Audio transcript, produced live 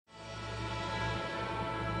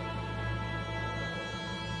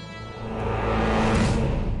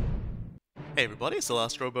Hey everybody, it's the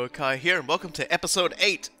Last Robo-Kai here, and welcome to Episode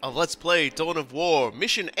 8 of Let's Play Dawn of War,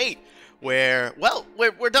 Mission 8, where, well,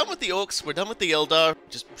 we're done with the Orcs, we're done with the Eldar,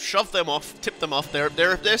 just shove them off, tip them off,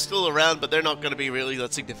 they're still around, but they're not going to be really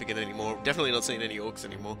that significant anymore, definitely not seeing any Orcs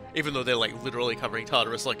anymore, even though they're like literally covering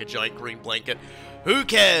Tartarus like a giant green blanket. Who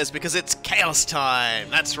cares, because it's Chaos time,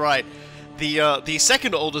 that's right. The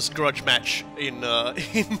second oldest grudge match in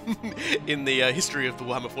in the history of the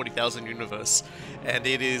Warhammer 40,000 universe, and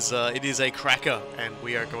it is a cracker, and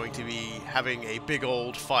we are going to be having a big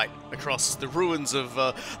old fight across the ruins of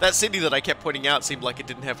that city that I kept pointing out seemed like it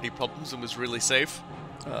didn't have any problems and was really safe.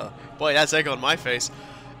 Boy, that's egg on my face.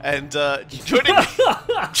 And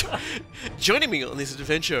joining me on this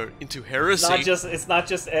adventure into heresy. It's not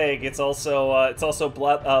just egg. It's also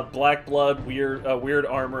black blood, weird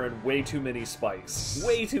armor, and way too many spikes.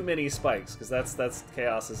 Way too many spikes, because that's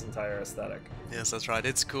Chaos's entire aesthetic. Yes, that's right.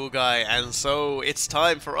 It's cool, guy, and so it's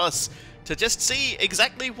time for us to just see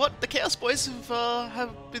exactly what the Chaos Boys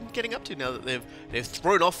have been getting up to now that they've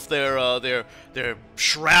thrown off their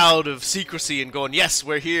shroud of secrecy and gone, yes,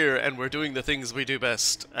 we're here and we're doing the things we do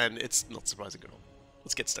best, and it's not surprising at all.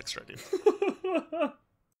 Let's get stuck straight in.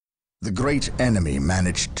 The great enemy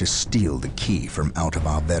managed to steal the key from out of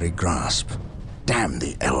our very grasp. Damn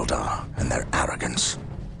the Eldar and their arrogance.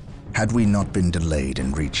 Had we not been delayed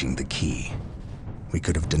in reaching the key, we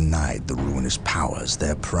could have denied the ruinous powers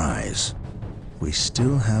their prize. We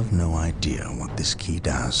still have no idea what this key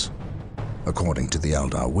does. According to the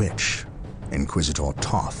Eldar Witch, Inquisitor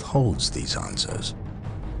Toth holds these answers.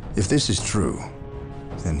 If this is true,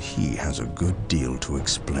 then he has a good deal to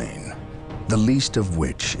explain. The least of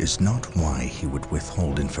which is not why he would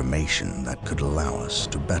withhold information that could allow us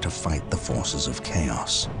to better fight the forces of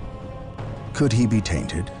chaos. Could he be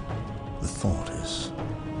tainted? The thought is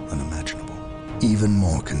unimaginable. Even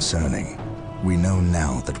more concerning, we know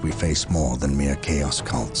now that we face more than mere chaos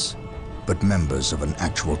cults, but members of an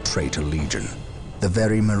actual traitor legion, the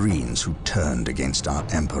very Marines who turned against our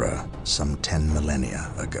Emperor some 10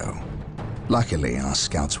 millennia ago. Luckily, our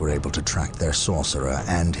scouts were able to track their sorcerer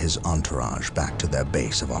and his entourage back to their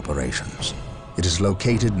base of operations. It is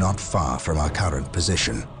located not far from our current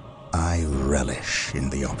position. I relish in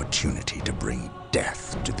the opportunity to bring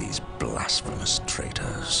death to these blasphemous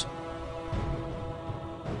traitors.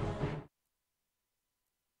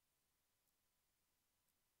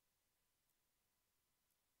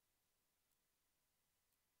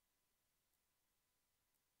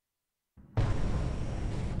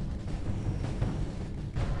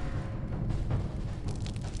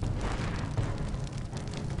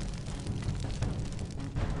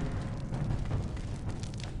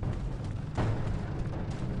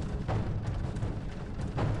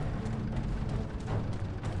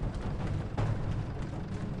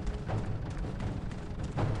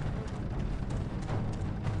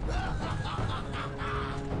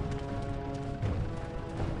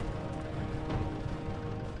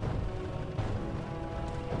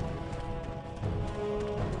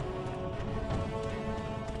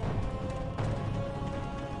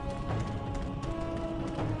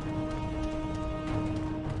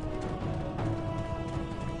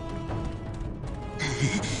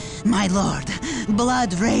 My lord,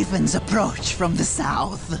 Blood Ravens approach from the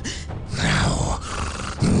south. How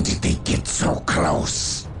did they get so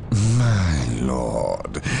close? My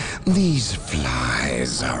lord, these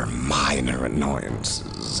flies are minor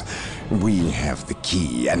annoyances. We have the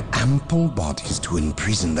key and ample bodies to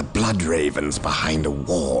imprison the Blood Ravens behind a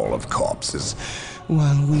wall of corpses,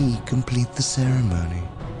 while we complete the ceremony.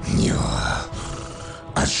 Your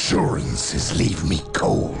assurances leave me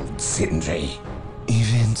cold, Sindri.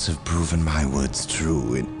 Events have proven my words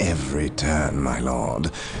true in every turn, my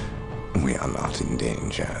lord. We are not in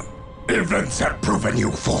danger. Events have proven you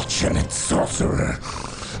fortunate, sorcerer.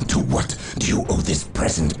 To what do you owe this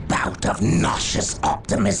present bout of nauseous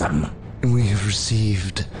optimism? We have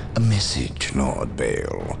received a message, Lord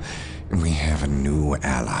Bale. We have a new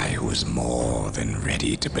ally who is more than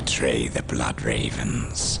ready to betray the Blood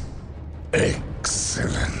Ravens.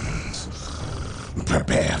 Excellent.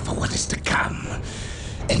 Prepare for what is to come,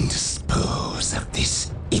 and dispose of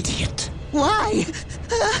this idiot. Why?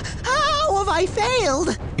 How have I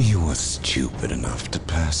failed? You were stupid enough to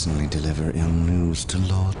personally deliver ill news to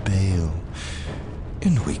Lord Bale,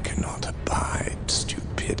 and we cannot abide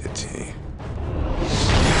stupidity.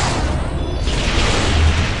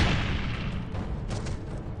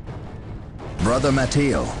 Brother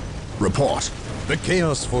Mateo, report. The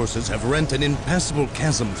Chaos Forces have rent an impassable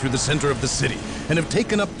chasm through the center of the city and have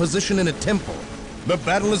taken up position in a temple. The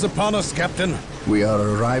battle is upon us, Captain. We are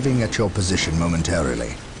arriving at your position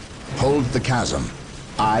momentarily. Hold the chasm.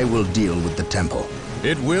 I will deal with the temple.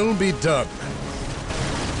 It will be done.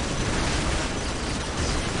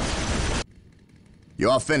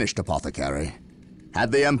 You are finished, Apothecary.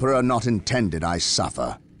 Had the Emperor not intended I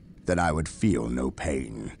suffer, then I would feel no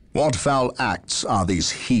pain. What foul acts are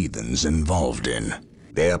these heathens involved in?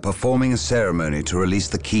 They are performing a ceremony to release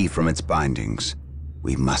the key from its bindings.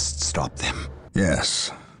 We must stop them.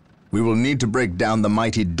 Yes. We will need to break down the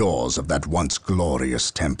mighty doors of that once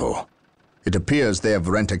glorious temple. It appears they have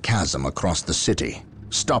rent a chasm across the city,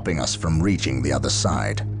 stopping us from reaching the other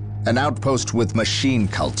side. An outpost with machine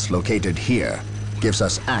cults located here gives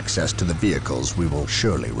us access to the vehicles we will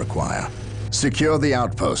surely require. Secure the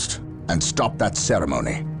outpost and stop that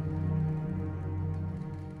ceremony.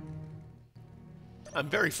 I'm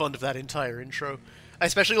very fond of that entire intro. I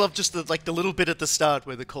especially love just the little bit at the start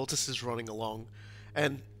where the cultist is running along,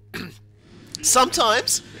 and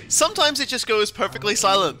sometimes it just goes perfectly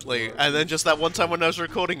silently, and then just that one time when I was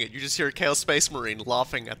recording it, you just hear a Chaos Space Marine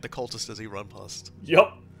laughing at the cultist as he runs past.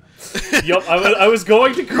 Yup. Yup. I was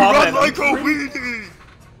going to comment. Run like a weenie!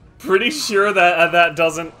 Pretty sure that that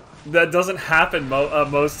doesn't happen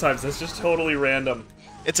most times. That's just totally random.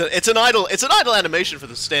 It's an idle animation for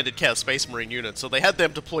the standard Chaos Space Marine unit, so they had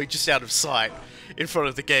them deployed just out of sight in front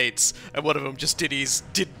of the gates, and one of them just did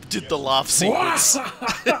the laugh sequence.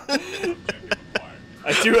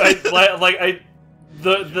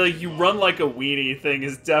 The you run like a weenie thing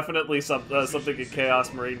is definitely something a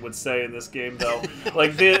Chaos Marine would say in this game, though.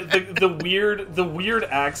 Like the weird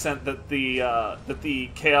accent that the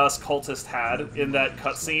Chaos cultist had in that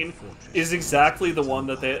cutscene is exactly the one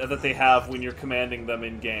that they have when you're commanding them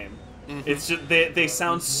in game. Mm-hmm. It's just they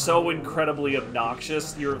sound so incredibly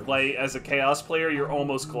obnoxious. You're like, as a Chaos player, you're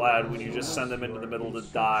almost glad when you just send them into the middle to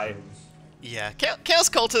die. Yeah, Chaos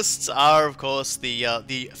Cultists are, of course,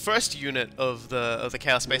 the first unit of the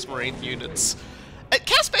Chaos Space Marine units.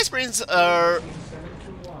 Chaos Space Marines are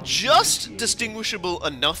just distinguishable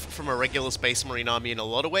enough from a regular Space Marine army in a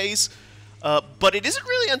lot of ways, but it isn't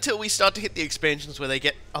really until we start to hit the expansions where they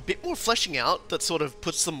get a bit more fleshing out that sort of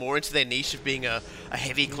puts them more into their niche of being a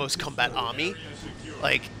heavy close combat army.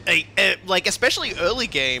 Like especially early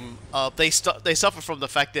game, they suffer from the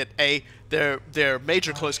fact that their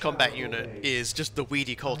major close combat unit is just the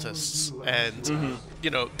weedy cultists, and you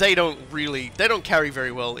know, they don't carry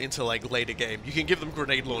very well into like later game. You can give them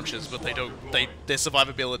grenade launchers, but their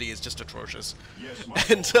survivability is just atrocious.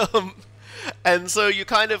 And so you're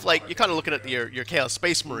kind of looking at your Chaos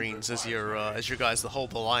Space Marines as your guys that hold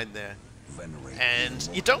the line there, and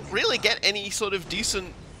you don't really get any sort of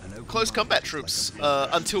decent close combat troops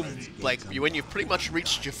until like when you've pretty much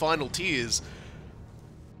reached your final tiers.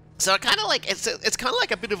 So kind of like it's kind of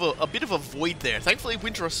like a bit of a void there. Thankfully,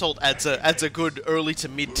 Winter Assault adds a good early to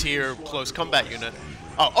mid tier close combat unit.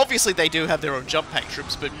 Obviously, they do have their own jump pack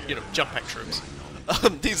troops, but you know, jump pack troops.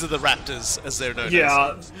 These are the Raptors, as they're known as.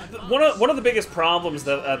 Yeah, one of the biggest problems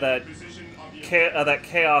that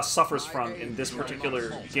Chaos suffers from in this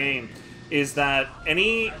particular game is that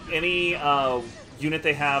any unit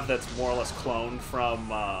they have that's more or less cloned from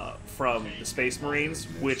the Space Marines,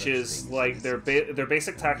 which is like their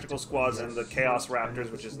basic tactical squads, and the Chaos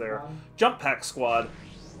Raptors, which is their jump pack squad.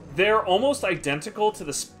 They're almost identical to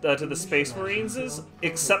the Space Marines,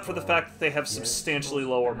 except for the fact that they have substantially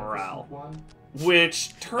lower morale,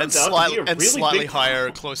 which turns out to be a really slightly big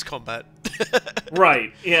higher close combat.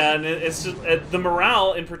 Right, yeah, and it's just the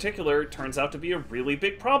morale in particular turns out to be a really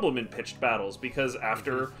big problem in pitched battles, because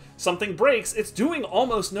after something breaks, it's doing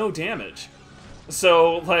almost no damage.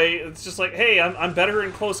 So like, it's just like, hey, I'm better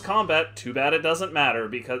in close combat. Too bad it doesn't matter,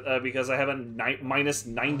 because I have a minus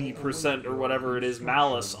 90% or whatever it is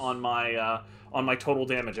malice on my total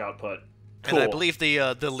damage output. Cool. And I believe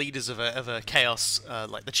the leaders of a chaos,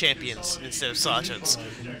 like the champions instead of sergeants,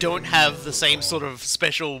 don't have the same sort of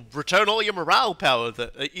special return all your morale power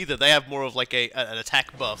that either. They have more of like an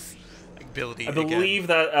attack buff ability. I believe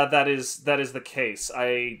that is the case.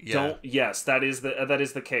 Yes, that is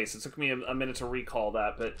the case. It took me a minute to recall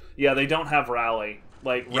that, but yeah, they don't have rally.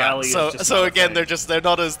 Like rally. So is just so again, they're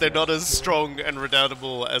not as strong and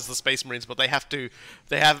redoubtable as the Space Marines, but they have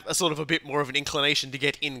a sort of a bit more of an inclination to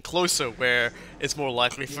get in closer, where it's more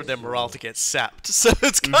likely for their morale to get sapped. So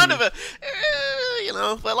it's kind of a, you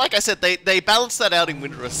know, but like I said, they balance that out in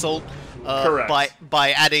Winter Assault by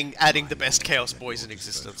adding the best Chaos Boys in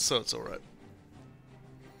existence. So it's all right.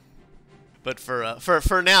 But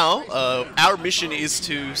for now, our mission is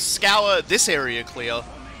to scour this area clear.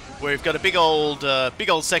 We've got a big old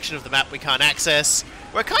section of the map we can't access,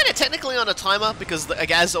 We're kind of technically on a timer because,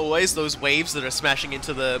 as always, those waves that are smashing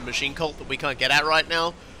into the machine cult that we can't get at right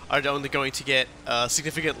now are only going to get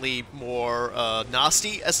significantly more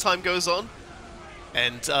nasty as time goes on.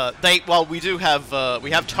 And while we do have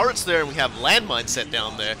we have turrets there and we have landmines set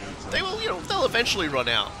down there, they will, they'll eventually run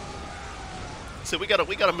out. So we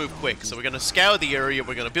gotta move quick. So we're gonna scour the area.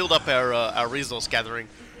 We're gonna build up our resource gathering,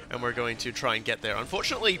 and we're going to try and get there.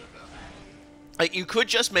 Unfortunately, you could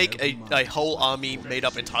just make a whole army made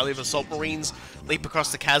up entirely of assault marines, leap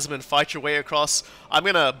across the chasm and fight your way across. I'm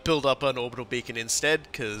gonna build up an orbital beacon instead,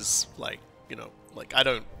 because I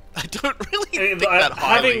don't really think that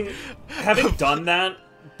highly. Having done that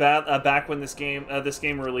back when this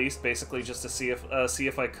game released, basically just to see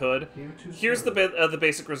if I could. Here's the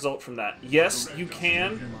basic result from that. Yes, you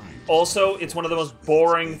can. Also, it's one of the most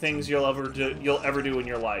boring things you'll ever do in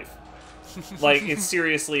your life. Like, it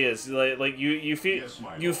seriously is. Like you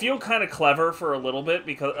feel kind of clever for a little bit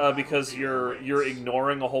because you're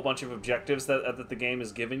ignoring a whole bunch of objectives that the game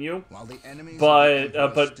has given you. But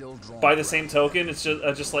by the same token, it's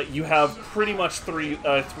just like you have pretty much three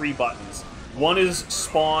buttons. One is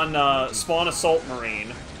spawn assault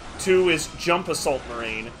marine. 2 is jump assault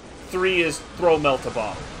marine. 3 is throw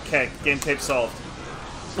melt-a-bomb. Okay, game tape solved.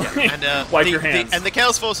 Yeah, and wipe your hands. And the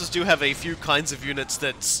Chaos Forces do have a few kinds of units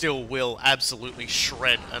that still will absolutely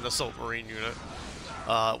shred an assault marine unit.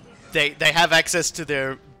 They have access to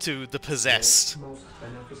the possessed.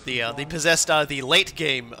 The possessed are the late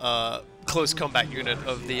game close combat unit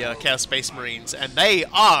of the Chaos Space Marines, and they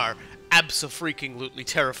are abso-freaking-lutely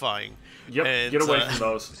terrifying. Yep, and, get away from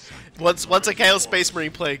those. Once a Chaos Space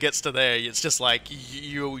Marine player gets to there, it's just like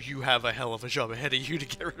you have a hell of a job ahead of you to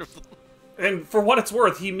get rid of them. And for what it's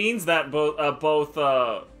worth, he means that both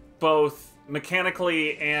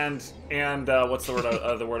mechanically and what's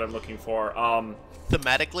the word I'm looking for?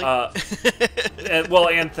 Thematically.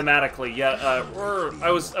 And thematically, yeah. Or I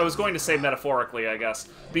was going to say metaphorically, I guess,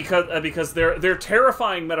 because they're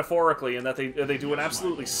terrifying metaphorically in that they do an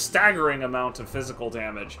absolutely staggering amount of physical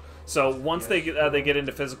damage. So once they get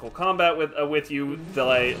into physical combat with you,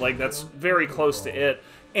 that's very close to it.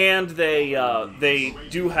 And they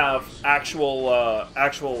do have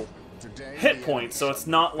actual hit points, so it's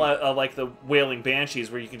not like the Wailing Banshees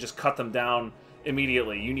where you can just cut them down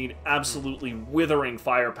immediately. You need absolutely withering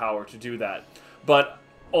firepower to do that. But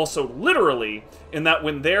also literally, in that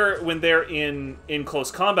when they're in close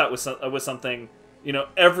combat with something,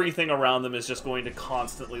 everything around them is just going to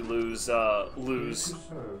constantly lose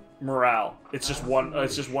morale. It's just one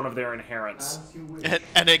of their inherents.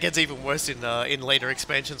 And it gets even worse in later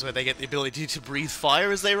expansions where they get the ability to breathe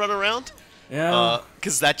fire as they run around. Yeah.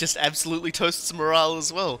 Because that just absolutely toasts morale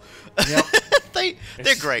as well. Yep.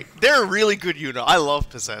 They're great. They're a really good unit. I love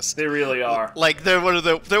Possessed. They really are. Like they're one of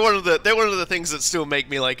the things that still make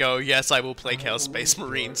me like, oh yes, I will play Chaos Space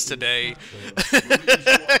Marines today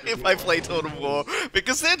if I play Dawn of War,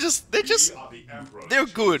 because they're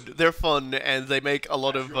good. They're fun, and they make a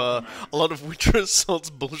lot of Winter Assault's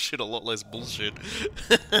bullshit a lot less bullshit.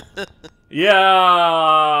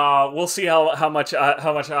 Yeah, we'll see how much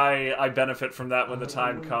I benefit from that when the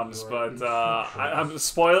time comes. But I'm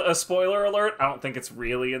spoiler alert. I don't think it's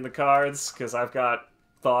really in the cards because I've got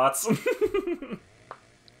thoughts.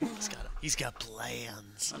 He's got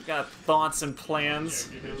plans. I've got thoughts and plans.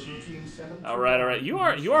 All right. You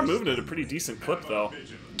are moving at a pretty decent clip, though.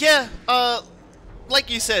 Yeah. Like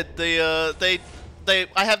you said, I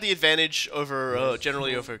have the advantage over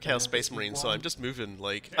generally over Chaos Space Marines, so I'm just moving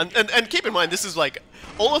like and keep in mind this is like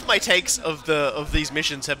all of my takes of these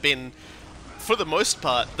missions have been, for the most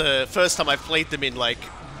part, the first time I've played them in like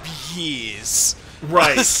years.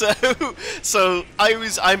 Right. So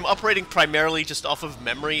I'm operating primarily just off of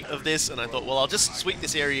memory of this, and I thought, well, I'll just sweep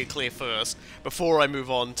this area clear first before I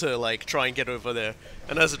move on to like try and get over there.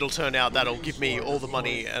 And as it'll turn out, that'll give me all the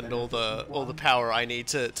money and all the power I need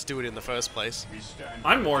to do it in the first place.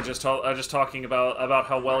 I'm more just talking about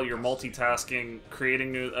how well you're multitasking,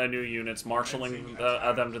 creating new units, marshaling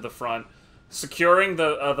them to the front, securing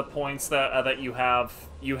the points that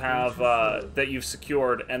you've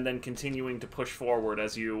secured, and then continuing to push forward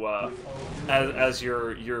as as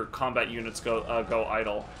your combat units go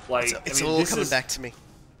idle. Like it's all coming back to me.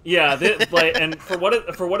 Yeah, and for what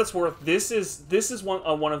it's worth, this is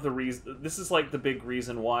one of the reasons. This is like the big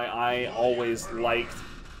reason why I always liked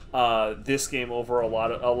this game over a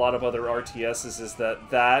lot of other RTSs. Is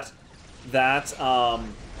that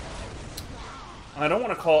I don't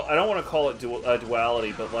want to call it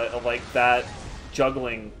duality, but like that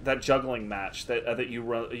juggling match that you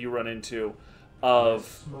run into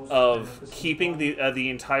of keeping the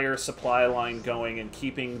entire supply line going and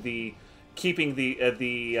keeping the keeping the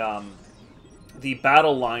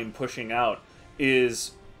battle line pushing out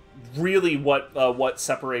is really what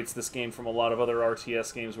separates this game from a lot of other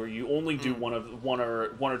RTS games, where you only do one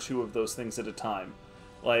or two of those things at a time.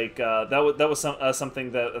 Like that was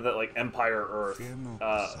something that like Empire Earth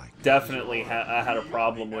definitely had a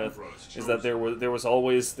problem with, is that there was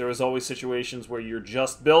always situations where you're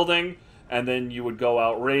just building, and then you would go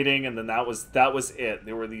out raiding, and then that was it.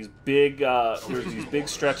 There were these big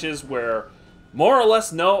stretches where more or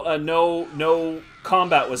less no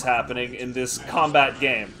combat was happening in this combat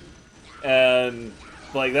game, and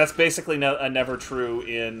like that's basically never true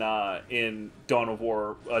in Dawn of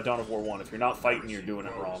War 1. If you're not fighting, you're doing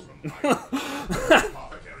it wrong.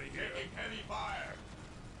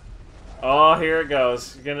 Oh, here it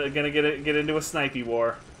goes. You're gonna get into a snipey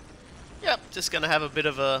war. Yep, just gonna have a bit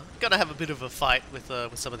of a fight with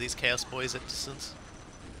some of these Chaos boys at distance.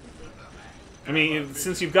 I mean,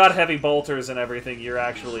 since you've got heavy bolters and everything, you're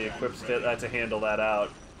actually equipped to handle that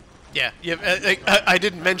out. Yeah. I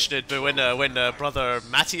didn't mention it, but when brother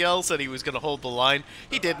Mattiel said he was gonna hold the line,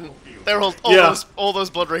 he didn't. All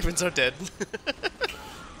those Blood Ravens are dead.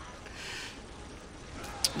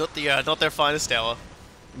 Not their finest hour.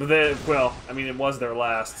 But well, I mean, it was their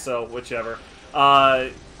last, so whichever.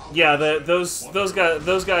 Yeah, those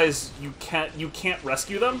guys, you can't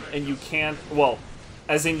rescue them, and you can't, well,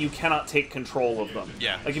 as in you cannot take control of them.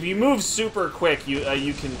 Yeah. Like if you move super quick, you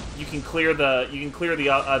can clear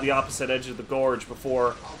the opposite edge of the gorge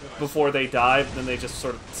before they dive. Then they just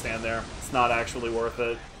sort of stand there. It's not actually worth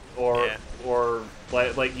it, or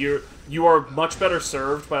like you are much better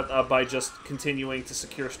served by just continuing to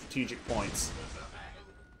secure strategic points.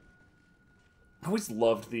 I always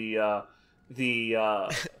loved the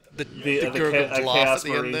Chaos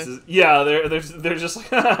Marines. Yeah, they're just like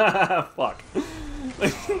fuck.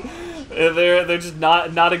 they're just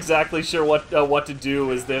not exactly sure what to do.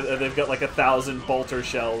 Is they've got like 1,000 bolter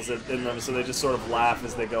shells in them, so they just sort of laugh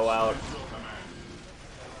as they go out.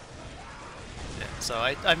 Yeah, so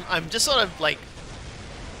I'm just sort of like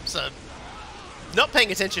not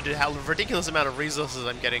paying attention to how ridiculous amount of resources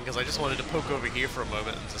I'm getting, because I just wanted to poke over here for a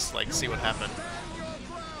moment and just like see what happened.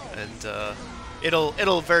 And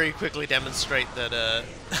it'll very quickly demonstrate that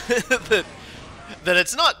that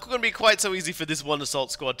it's not going to be quite so easy for this one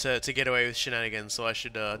assault squad to get away with shenanigans. So I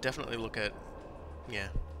should definitely look at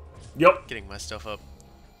getting my stuff up.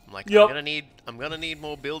 I'm like, I'm gonna need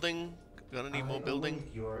more building. Because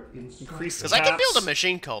I can build a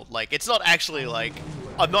machine cult. Like, it's not actually like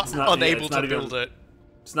I'm not unable to build it.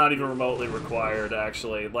 It's not even remotely required,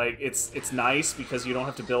 actually. Like, it's nice because you don't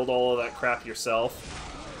have to build all of that crap yourself.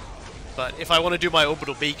 But if I want to do my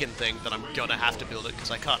orbital beacon thing, then I'm gonna have to build it,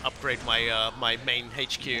 because I can't upgrade my my main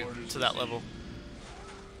HQ to that level.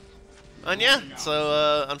 And yeah,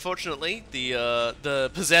 so unfortunately,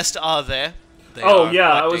 the possessed are there. Oh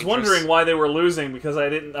yeah, I was wondering why they were losing, because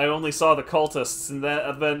I only saw the cultists, and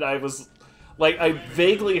then I was like, I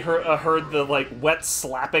vaguely heard the like wet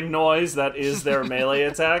slapping noise that is their melee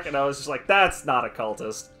attack, and I was just like, that's not a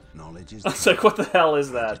cultist. I was like, what the hell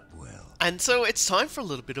is that? And so it's time for a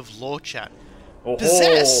little bit of lore chat. Oh.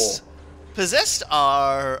 Possessed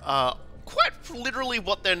are quite literally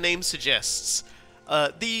what their name suggests.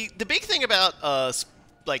 The big thing about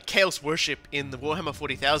like Chaos worship in the Warhammer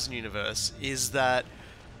 40,000 universe is that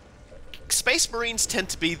Space Marines tend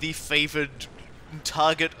to be the favored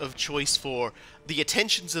target of choice for the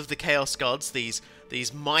attentions of the Chaos Gods. These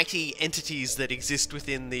mighty entities that exist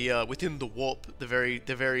within the warp,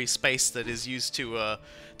 the very space that is used to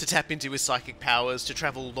tap into with psychic powers, to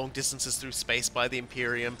travel long distances through space by the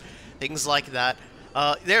Imperium, things like that.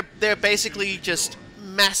 They're basically just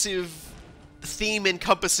massive,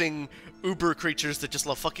 theme-encompassing uber creatures that just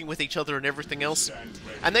love fucking with each other and everything else.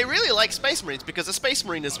 And they really like Space Marines, because a Space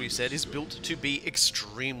Marine, as we've said, is built to be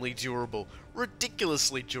extremely durable,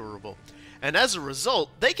 ridiculously durable. And as a result,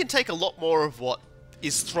 they can take a lot more of what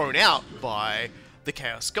is thrown out by the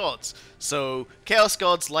Chaos Gods. So, Chaos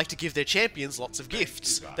Gods like to give their champions lots of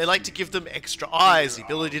gifts. They like to give them extra eyes, the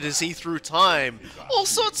ability to see through time, all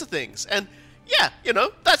sorts of things. And yeah, you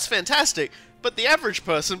know, that's fantastic, but the average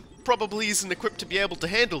person probably isn't equipped to be able to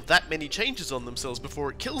handle that many changes on themselves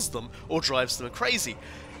before it kills them or drives them crazy.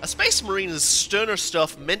 A Space Marine is sterner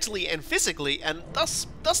stuff mentally and physically, and thus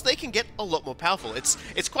they can get a lot more powerful.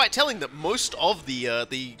 It's quite telling that most of the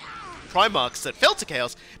Primarchs that fell to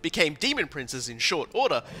Chaos became Demon Princes in short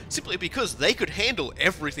order, simply because they could handle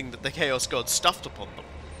everything that the Chaos Gods stuffed upon them.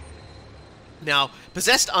 Now,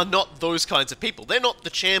 Possessed are not those kinds of people. They're not the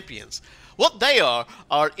champions. What they are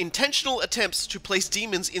intentional attempts to place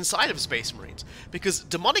demons inside of Space Marines, because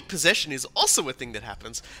demonic possession is also a thing that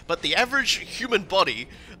happens, but the average human body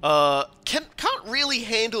can't really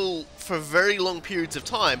handle for very long periods of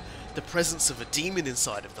time the presence of a demon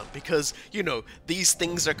inside of them, because, you know, these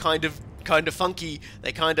things are kind of funky,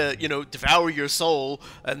 they kind of, you know, devour your soul,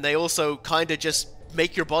 and they also kind of just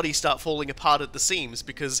make your body start falling apart at the seams,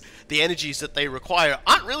 because the energies that they require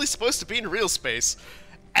aren't really supposed to be in real space.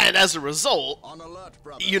 And as a result,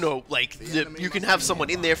 you know, like, you can have someone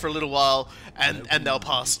in there for a little while, and they'll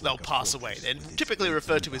pass away. They're typically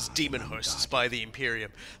referred to as demon hosts by the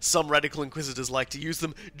Imperium. Some radical inquisitors like to use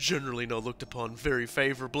them, generally not looked upon very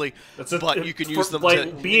favorably, but you can use them like, to...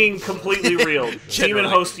 being completely real, demon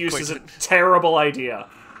host use is a terrible idea.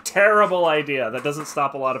 Terrible idea. That doesn't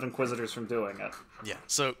stop a lot of inquisitors from doing it. Yeah,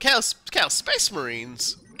 so Chaos Space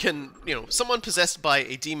Marines can, you know, someone possessed by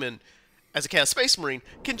a demon as a Chaos Space Marine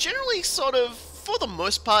can generally sort of, for the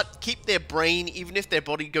most part, keep their brain, even if their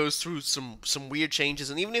body goes through some weird changes,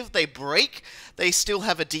 and even if they break, they still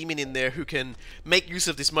have a demon in there who can make use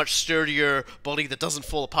of this much sturdier body that doesn't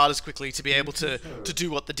fall apart as quickly to be able to do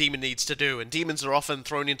what the demon needs to do. And demons are often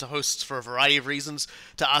thrown into hosts for a variety of reasons: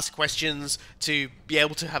 to ask questions, to be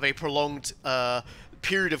able to have a prolonged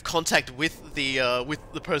period of contact with the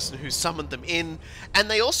person who summoned them in, and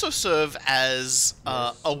they also serve as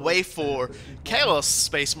a way for Chaos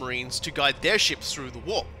Space Marines to guide their ships through the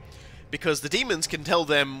warp, because the demons can tell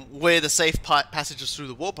them where the safe passages through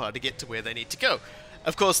the warp are to get to where they need to go.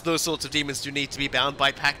 Of course, those sorts of demons do need to be bound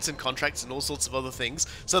by pacts and contracts and all sorts of other things,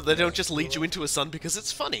 so that they don't just lead you into a sun because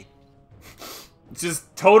it's funny. Which is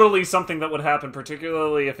totally something that would happen,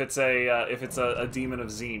 particularly if it's a demon of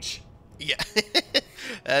Tzeentch. Yeah,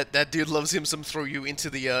 that dude loves him some throw you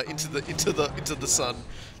into the sun.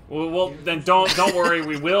 Well, then don't worry.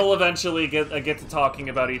 We will eventually get to talking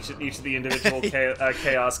about each of the individual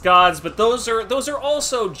chaos gods, but those are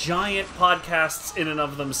also giant podcasts in and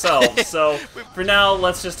of themselves. So for now,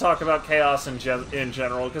 let's just talk about chaos in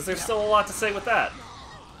general, because there's still a lot to say with that.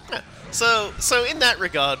 Yeah. So in that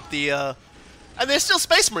regard, and they're still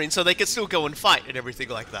Space Marines, so they can still go and fight and everything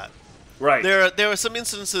like that. Right. There are some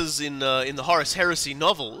instances in the Horus Heresy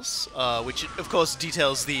novels, which of course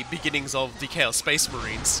details the beginnings of the Chaos Space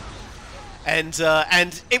Marines, and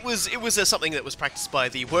it was something that was practiced by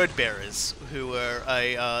the Word Bearers, who were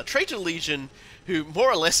a traitor legion, who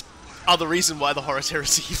more or less are the reason why the Horus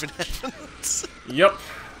Heresy even happens. Yep.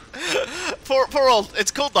 For all,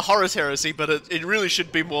 it's called the Horus Heresy, but it really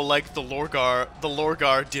should be more like the Lorgar. The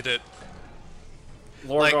Lorgar did it.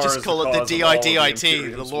 Lorgar like, just call it the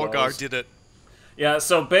DIDIT, the Lorgar did it. Yeah,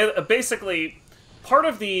 so basically, part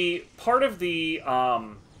of the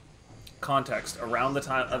context around the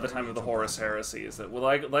time of the Horus Heresy is that,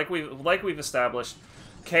 like we've established,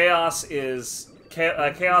 Chaos has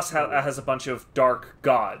a bunch of dark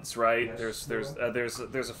gods, right? There's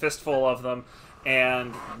a fistful of them,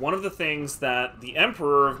 and one of the things that the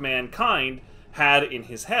Emperor of Mankind had in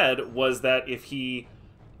his head was that if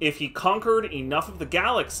he conquered enough of the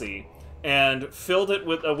galaxy and filled it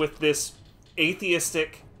with this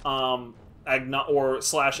atheistic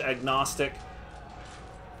agnostic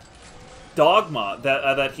dogma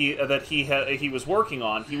that he was working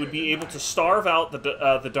on, he would be able to starve out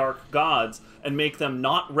the dark gods and make them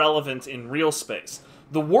not relevant in real space.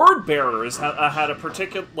 The Word Bearers had a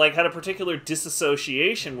particular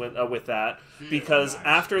disassociation with that, because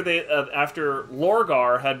after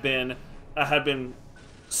Lorgar had been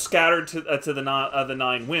scattered to the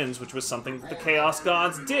Nine Winds, which was something that the Chaos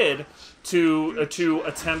Gods did to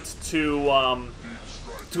attempt to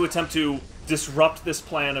disrupt this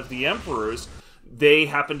plan of the Emperors. Lorgar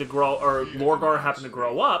happened to grow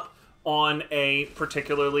up on a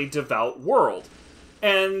particularly devout world,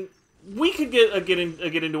 and we could get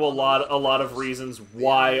into a lot of reasons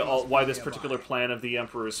why this particular plan of the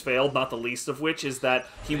Emperor's failed. Not the least of which is that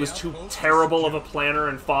he was too terrible of a planner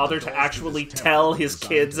and father to actually tell his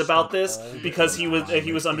kids about this, because he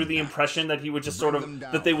was under the impression that he would just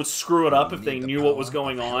that they would screw it up if they knew what was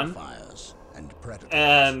going on.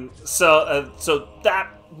 And so that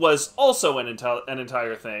was also an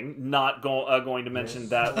entire thing. Not going to mention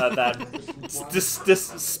that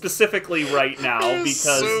specifically right now,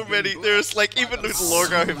 because so many. There's like, even with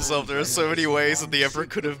Lorgar himself, there are so many ways that the Emperor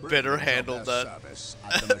could have better handled that.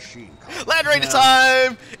 Land Raider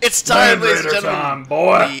time! It's time, ladies and gentlemen.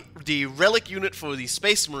 Boy. The relic unit for the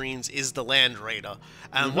Space Marines is the Land Raider,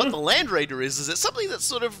 and what the Land Raider is it's something that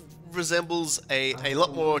sort of resembles a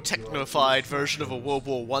lot more technified version of a World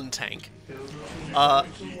War I tank.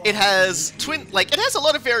 It has it has a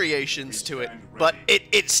lot of variations to it, but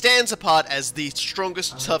it stands apart as the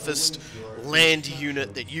strongest, toughest land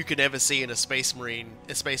unit that you could ever see in a Space Marine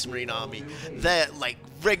army. They're like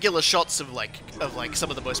regular shots of like some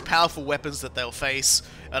of the most powerful weapons that they'll face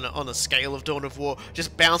on a scale of Dawn of War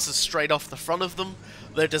just bounces straight off the front of them.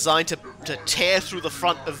 They're designed to tear through the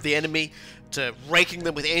front of the enemy, to raking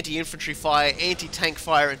them with anti-infantry fire, anti-tank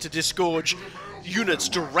fire, and to disgorge units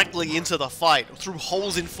directly into the fight through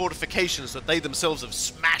holes in fortifications that they themselves have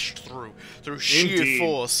smashed through sheer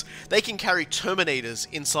force. They can carry Terminators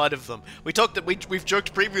inside of them. We've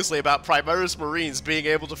joked previously about Primaris Marines being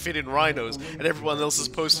able to fit in Rhinos, and everyone else has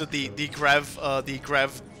posted the Grav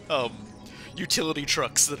utility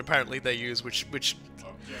trucks that apparently they use, which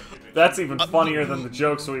that's even funnier than the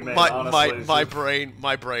jokes we made. Honestly,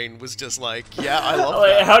 my brain was just like, yeah, I love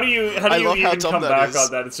that. How do you even come back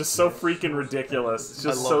on that? It's just so freaking ridiculous. It's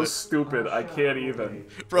just so stupid. I can't even.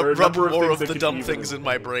 Rub more of the dumb things in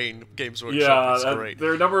my brain. Games Workshop is great.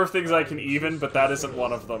 There are a number of things I can even, but that isn't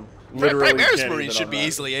one of them. Literally, Primaris Marines should be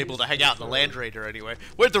easily able to hang out in the Land Raider anyway.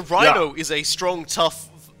 Where the Rhino is a strong, tough,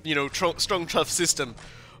 strong, tough system.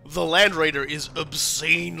 The Land Raider is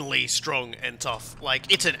obscenely strong and tough.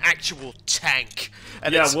 Like, it's an actual tank.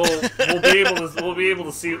 And yeah, we'll be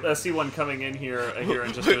able to see one coming in here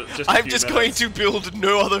in just a few I'm just minutes. going to build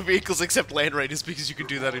no other vehicles except Land Raiders because you can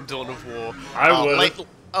do that in Dawn of War. I would.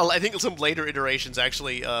 I think some later iterations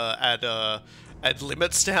actually add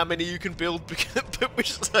limits to how many you can build, which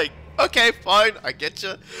is like, okay, fine, I get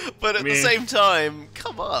you, but at the same time,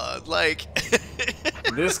 come on, like.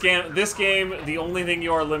 This game, the only thing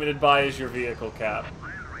you are limited by is your vehicle cap.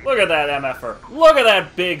 Look at that MFer. Look at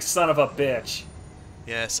that big son of a bitch.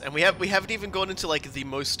 Yes, and we haven't even gone into like the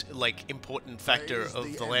most important factor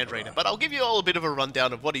of the Land Raider, but I'll give you all a bit of a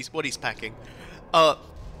rundown of what he's packing.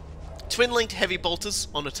 Twin-linked heavy bolters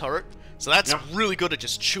on a turret. So that's really good at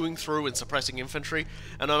just chewing through and suppressing infantry.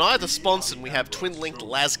 And on either sponson, we have twin-linked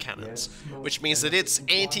las cannons, which means that its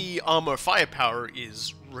anti-armor firepower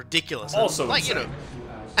is ridiculous. Also, like,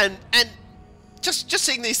 and just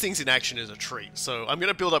seeing these things in action is a treat. So I'm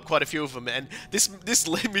going to build up quite a few of them, and this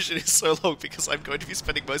mission is so long because I'm going to be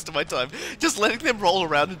spending most of my time just letting them roll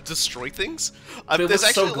around and destroy things. They look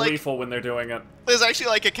so gleeful when they're doing it. There's actually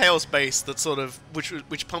like a chaos base that sort of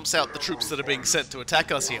which pumps out the troops that are being sent to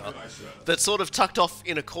attack us here. That's sort of tucked off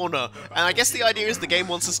in a corner, and I guess the idea is the game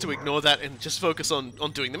wants us to ignore that and just focus on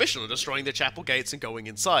doing the mission, or destroying the chapel gates and going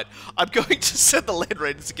inside. I'm going to send the Land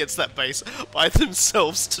Raiders against that base by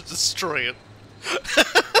themselves to destroy it.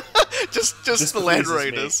 just the Land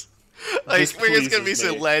Raiders. Like, we're gonna be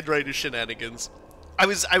some Land Raider shenanigans. I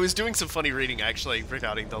was doing some funny reading actually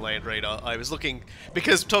regarding the Land Raider. I was looking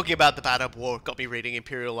because talking about the Bad Up War got me reading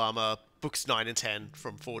Imperial Armor books 9 and 10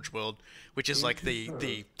 from Forge World, which is like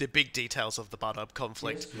the big details of the Bad Up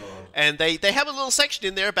conflict. And they have a little section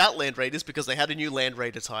in there about Land Raiders because they had a new Land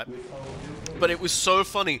Raider type. But it was so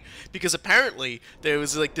funny because apparently there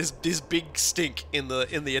was like this big stink in the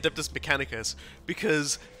Adeptus Mechanicus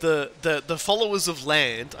because the followers of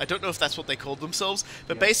Land, I don't know if that's what they called themselves,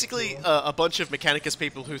 but basically a bunch of Mechanicus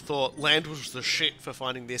people who thought Land was the shit for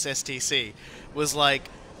finding this STC was like,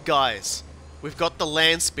 guys, we've got the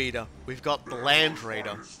Land Speeder, we've got the Land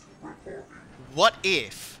Raider. What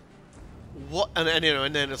if? And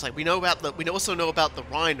then it's like we also know about the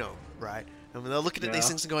Rhino, right? And they're looking at these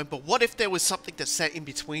things and going, but what if there was something that sat in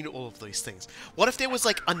between all of these things? What if there was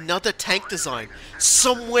like another tank design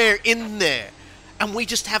somewhere in there, and we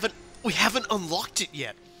haven't unlocked it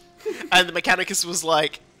yet? And the Mechanicus was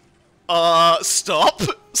like, stop.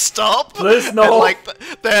 Please, no. And like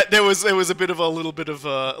there was a little bit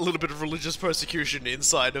of religious persecution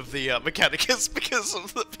inside of the Mechanicus because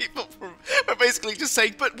of the people were basically just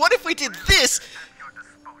saying, but what if we did this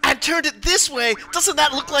and turned it this way? Doesn't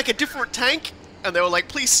that look like a different tank? And they were like,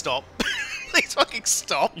 please stop. Please fucking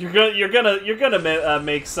stop. You're gonna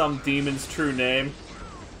make some demon's true name.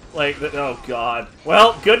 Like, oh god.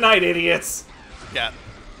 Well, good night, idiots. Yeah.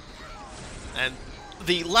 And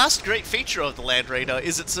the last great feature of the Land Raider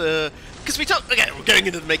is it's a because we're going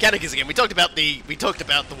into the Mechanicus again. We talked about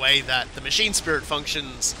the way that the machine spirit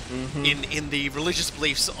functions in the religious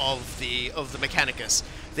beliefs of the Mechanicus.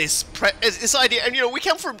 This idea, and we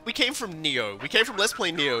came from Neo. We came from Let's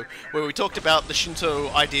Play Neo, where we talked about the Shinto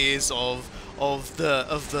ideas of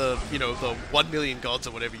the 1 million gods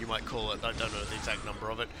or whatever you might call it. I don't know the exact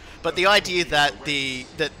number of it, but the idea that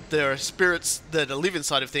there are spirits that live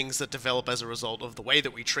inside of things that develop as a result of the way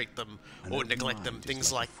that we treat them or neglect them,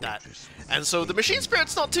 things like that. And so the machine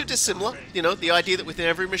spirit's not too dissimilar. The idea that within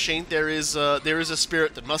every machine there is a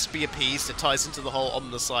spirit that must be appeased. It ties into the whole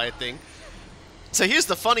omnicide thing. So here's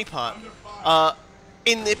the funny part.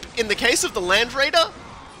 In the case of the Land Raider,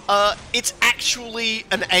 It's actually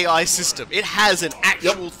an AI system. It has an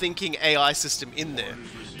actual thinking AI system in there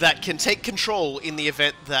that can take control in the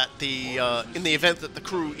event that the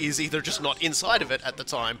crew is either just not inside of it at the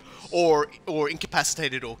time, or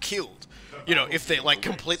incapacitated or killed. You know, if they like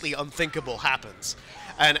completely unthinkable happens.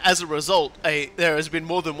 And as a result, there has been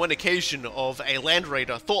more than one occasion of a Land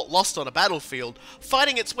Raider thought lost on a battlefield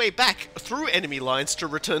fighting its way back through enemy lines to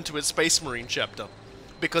return to its Space Marine chapter.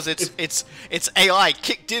 Because its AI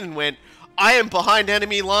kicked in and went, I am behind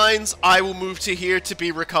enemy lines, I will move to here to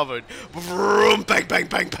be recovered. Vroom, bang, bang,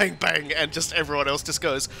 bang, bang, bang, and just everyone else just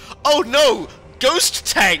goes, oh no, ghost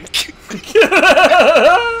tank!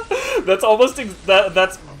 That's almost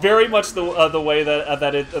that's very much the way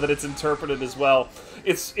that it's interpreted as well.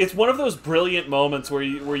 It's one of those brilliant moments where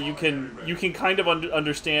you can kind of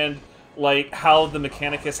understand like how the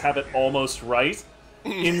Mechanicus have it almost right,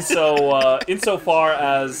 insofar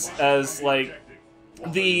as like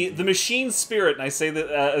the machine spirit, and I say that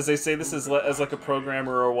as I say this as like a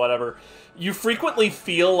programmer or whatever, you frequently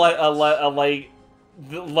feel like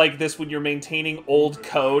this when you're maintaining old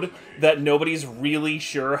code that nobody's really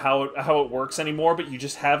sure how it works anymore, but you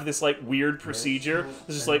just have this like weird procedure.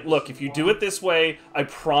 It's just like, look, if you do it this way, I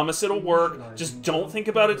promise it'll work. Just don't think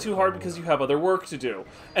about it too hard because you have other work to do.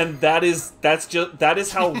 And that is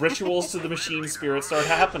how rituals to the machine spirit start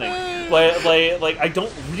happening. Like I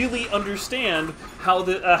don't really understand how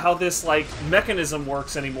this like mechanism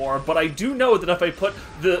works anymore, but I do know that if I put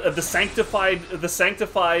the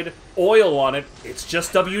sanctified oil on it, it's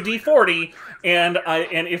just WD-40, and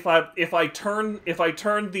if I turn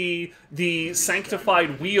the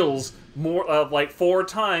sanctified wheels more like 4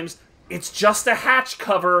 times, it's just a hatch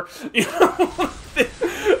cover. You know,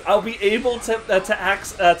 I'll be able to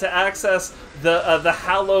access the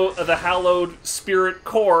hallowed spirit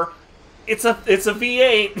core. It's a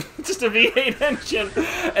V8, just a V8 engine,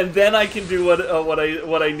 and then I can do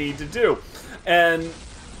what I need to do. And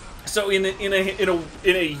so in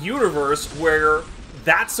a universe where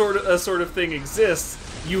that sort of thing exists,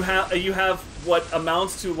 you have what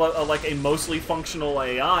amounts to like a mostly functional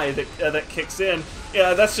AI that kicks in.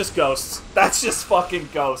 Yeah, that's just ghosts. That's just fucking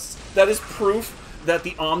ghosts. That is proof that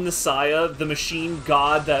the Omnissiah, the machine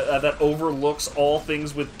god that overlooks all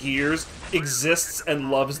things with gears, exists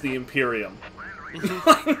and loves the Imperium.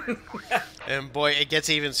 And boy, it gets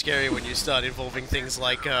even scarier when you start involving things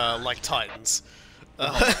like Titans.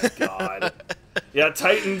 Oh my god. Yeah,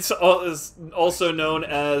 Titans is also known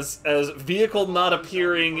as vehicle not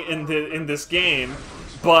appearing in this game,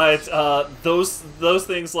 but those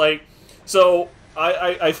things like so.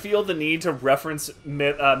 I feel the need to reference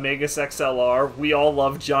Megas XLR. We all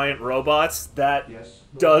love giant robots. That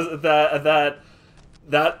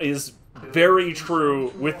is very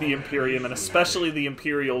true with the Imperium, and especially the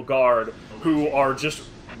Imperial Guard, who are just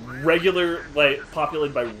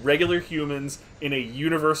populated by regular humans in a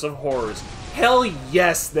universe of horrors. Hell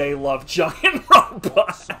yes, they love giant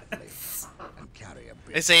robots.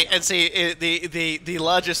 And see, the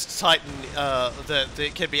largest Titan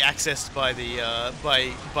that can be accessed by the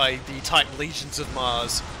Titan legions of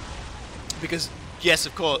Mars, because yes,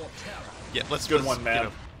 of course, yeah, let's good one, man. You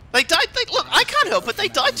know, they died. Look, I can't help it. They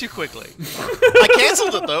died too quickly. I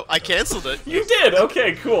cancelled it though. I cancelled it. You did?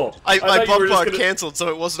 Okay, cool. I bumped cancelled, so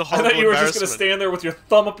it wasn't a horrible I thought you were just embarrassment. gonna stand there with your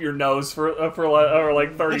thumb up your nose for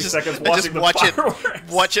like 30 seconds watching the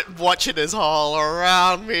fireworks. Watch it as all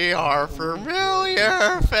around me are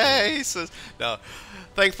familiar faces. No,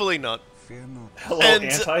 thankfully not. Hello,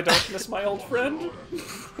 anti-darkness, my old friend.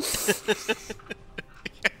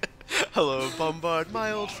 Hello, Bombard,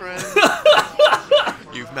 my old friend.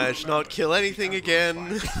 You've managed to not kill anything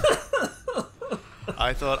again.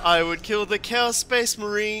 I thought I would kill the Chaos Space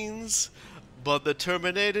Marines, but the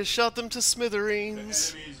Terminator shot them to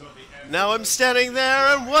smithereens. Now I'm standing there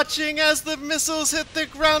and watching as the missiles hit the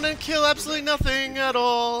ground and kill absolutely nothing at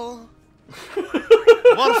all.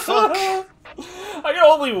 What a fuck. I can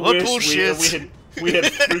only what wish bullshit. we had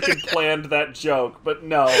freaking planned that joke, but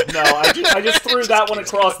no, I just threw that one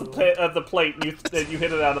across the plate and you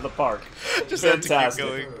hit it out of the park. Just fantastic.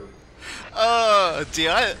 Had to keep going.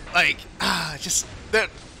 Dear,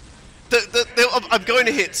 I'm going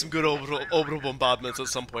to hit some good orbital bombardments at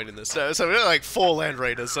some point in this. So we're like 4 Land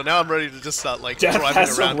Raiders. So now I'm ready to just start like Death driving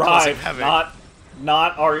has around causing havoc.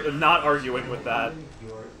 Not arguing with that.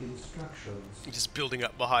 Just building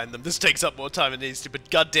up behind them. This takes up more time than it needs to, but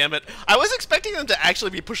god damn it. I was expecting them to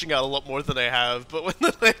actually be pushing out a lot more than they have, but when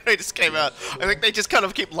the Land Raiders came out, I think they just kind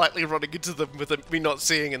of keep lightly running into them with me not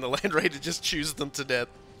seeing, and the Land Raider just chews them to death.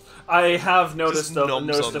 I have noticed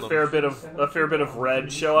noms on a fair bit of red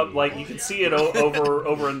show up. Like you can see it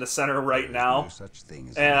over in the center right now,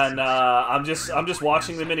 and I'm just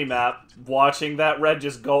watching the mini map, watching that red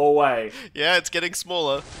just go away. Yeah, it's getting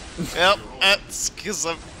smaller. Yep, that's because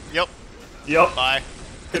of yep. Bye.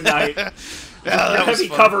 Good night. Yeah, Your heavy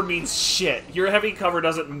cover means shit. Your heavy cover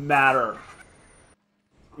doesn't matter.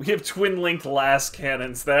 We have twin-linked last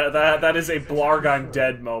cannons. That is a Blarg I'm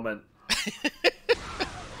dead moment.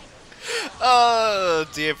 Oh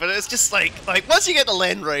dear, but it's just like once you get the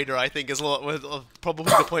Land Raider, I think is a lot probably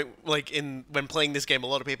the point. Like when playing this game, a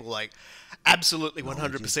lot of people like absolutely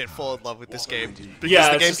 100% fall in love with this game. Because yeah,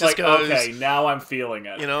 the it's game just like goes, okay, now I'm feeling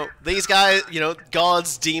it. You know, these guys, you know,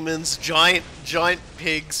 gods, demons, giant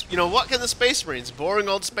pigs. You know, what can the Space Marines, boring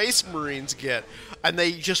old Space Marines, get? And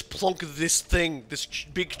they just plonk this thing, this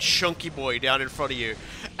big chunky boy down in front of you,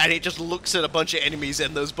 and it just looks at a bunch of enemies,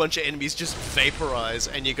 and those bunch of enemies just vaporize,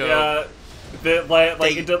 and you go. Yeah.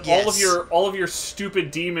 All of your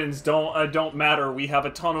stupid demons don't matter. We have a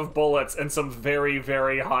ton of bullets and some very,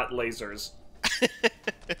 very hot lasers.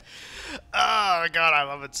 Oh god, I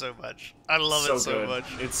love it so much. I love it so good. much.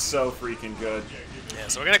 It's so freaking good. Yeah,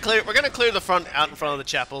 so we're gonna clear the front out in front of the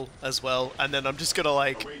chapel as well, and then I'm just gonna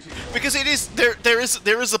like, because it is there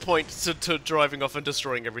is a point to driving off and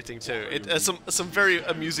destroying everything too. Some very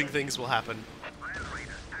amusing things will happen.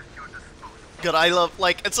 God, I love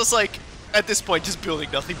it's just like. At this point, just building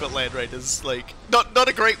nothing but Land Raiders, like not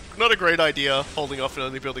a great idea. Holding off and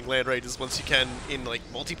only building Land Raiders once you can in like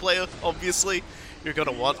multiplayer. Obviously, you're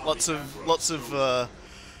gonna want lots of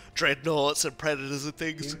dreadnoughts and predators and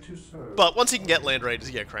things. But once you can get Land Raiders,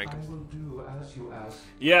 yeah, crank 'em.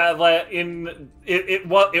 Yeah, like it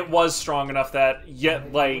was strong enough that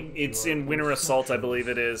yet like it's in Winter Assault, I believe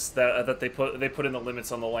it is that they put in the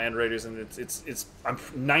limits on the Land Raiders, and it's I'm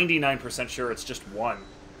 99% sure it's just one.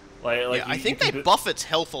 Yeah, I think they buff its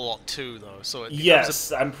health a lot too, though. So it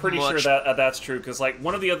yes, I'm pretty sure that that's true. Because like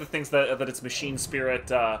one of the other things that its machine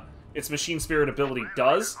spirit ability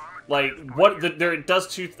does, like it does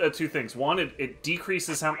two things. One, it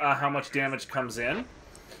decreases how much damage comes in,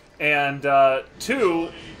 and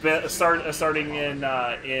two, starting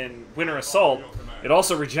in Winter Assault, it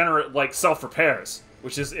also self repairs,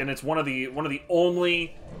 it's one of the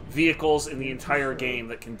only vehicles in the entire game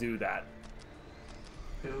that can do that.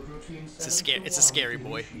 It's a scary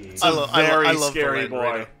boy. It's a very scary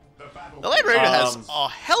boy. The Land Raider has a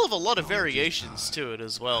hell of a lot of variations to it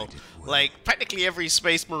as well. Like practically every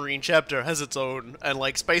Space Marine chapter has its own, and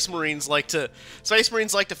like Space Marines like to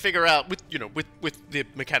figure out with the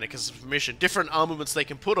mechanics of mission different armaments they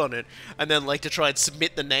can put on it, and then like to try and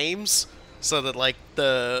submit the names. So that like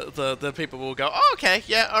the people will go, oh, okay,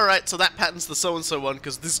 yeah, all right. So that pattern's the so and so one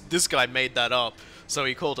because this guy made that up, so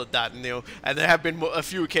he called it that. And and there have been a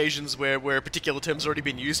few occasions where a particular term's already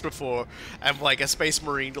been used before, and like a Space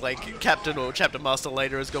Marine like captain or chapter master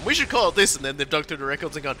later has gone, we should call it this, and then they've dug through the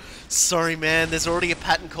records and gone, sorry man, there's already a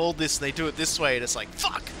pattern called this, and they do it this way, and it's like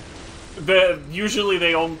fuck. Usually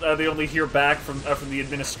they only hear back from the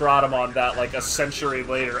administratum on that like a century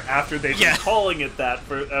later after they've been calling it that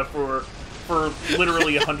for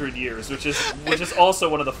literally 100 years, which is also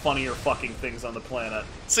one of the funnier fucking things on the planet.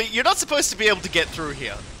 So you're not supposed to be able to get through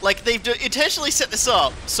here. Like they've intentionally set this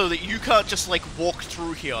up so that you can't just like walk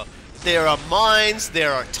through here. There are mines,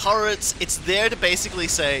 there are turrets. It's there to basically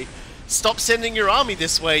say, stop sending your army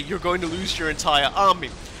this way. You're going to lose your entire army.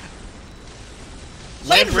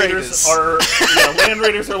 Land Raiders are Land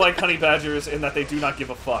Raiders are like honey badgers in that they do not give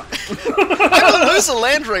a fuck. I will lose a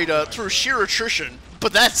Land Raider through sheer attrition,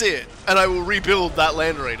 but that's it, and I will rebuild that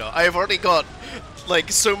Land Raider. I have already got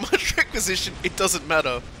like so much requisition, it doesn't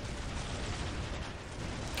matter.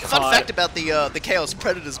 Fun fact about the Chaos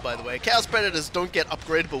Predators, by the way: Chaos Predators don't get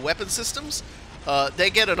upgradable weapon systems. They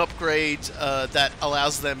get an upgrade that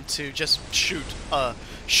allows them to just shoot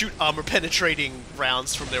armor-penetrating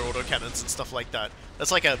rounds from their autocannons and stuff like that.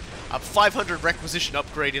 That's like a 500 requisition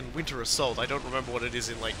upgrade in Winter Assault. I don't remember what it is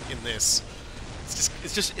in this.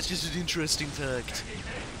 It's just an interesting fact.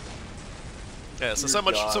 Yeah,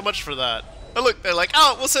 so much for that. Oh look, they're like,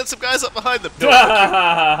 oh, we'll send some guys up behind them.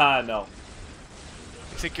 No.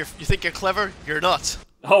 You think you're clever? You're not.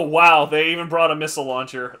 Oh wow, they even brought a missile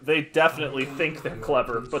launcher. They definitely think they're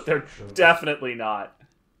clever, but they're definitely not.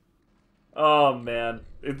 Oh man,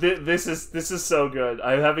 this is so good.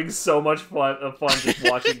 I'm having so much fun just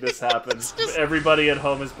watching this happen. Everybody at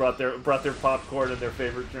home has brought their popcorn and their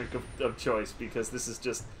favorite drink of choice because this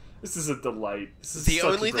is a delight. The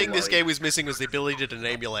only thing this game was missing was the ability to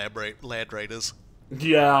name your Land Raiders.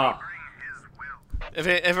 Yeah. If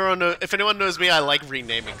anyone knows me, I like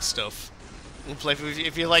renaming stuff.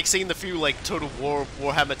 If you like seen the few like Total War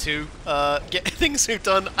Warhammer 2 things we've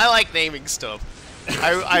done, I like naming stuff.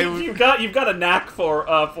 You've got a knack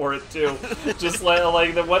for it too. Just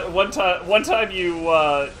like the one time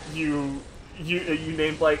you named you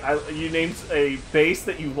named a base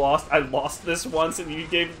that you lost. I lost this once, and you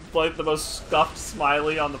gave like the most stuffed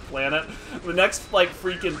smiley on the planet. The next like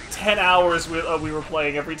freaking 10 hours we were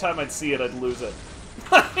playing, every time I'd see it, I'd lose it.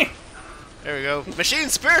 There we go. Machine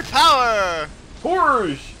spirit power.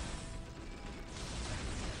 Whoosh!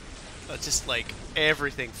 Just like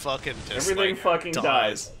everything fucking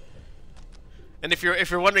dies. And if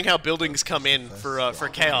you're wondering how buildings come in for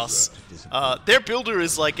Chaos, their builder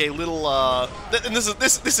is like a little and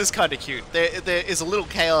this is kind of cute. There is a little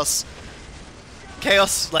Chaos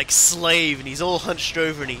like slave, and he's all hunched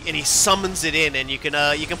over, and he summons it in, and you can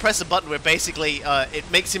press a button where basically it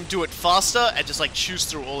makes him do it faster and just like chews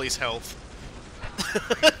through all his health.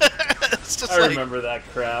 It's just I remember that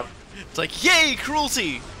crap. It's like, yay,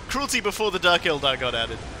 cruelty! Cruelty before the Dark Eldar got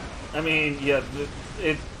added. I mean, yeah,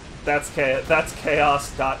 that's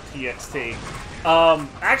chaos.txt.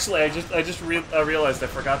 Actually, I just realized I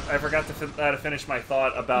forgot to finish my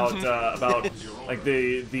thought about like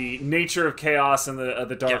the nature of chaos and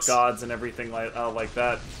the dark gods and everything like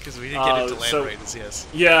that. Because we didn't get into Land Raiders, yes.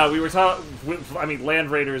 Yeah, we were talking. I mean,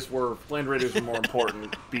 Land Raiders were more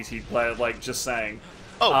important. BT play, like just saying.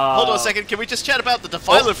 Oh, hold on a second. Can we just chat about the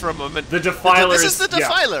Defiler for a moment? The Defiler. This is the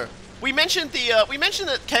Defiler. Yeah. We mentioned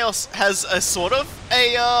that Chaos has a sort of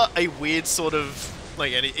a weird sort of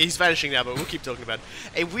like, and he's vanishing now, but we'll keep talking about it.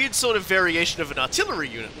 A weird sort of variation of an artillery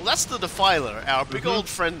unit. Well, that's the Defiler, our big old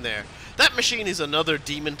friend there. That machine is another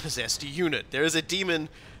demon-possessed unit. There is a demon,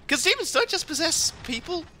 because demons don't just possess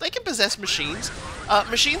people; they can possess machines.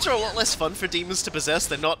 Machines are a lot less fun for demons to possess.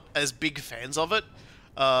 They're not as big fans of it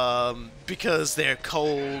because they're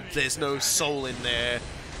cold. There's no soul in there.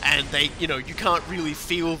 And you can't really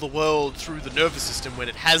feel the world through the nervous system when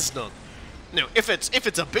it has none. Now, if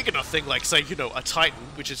it's a big enough thing, like say, a Titan,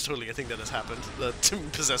 which is totally a thing that has happened, the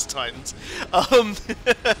possessed Titans,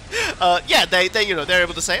 yeah, they're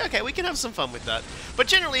able to say, okay, we can have some fun with that. But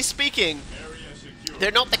generally speaking,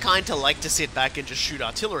 they're not the kind to like to sit back and just shoot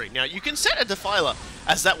artillery. Now, you can set a Defiler,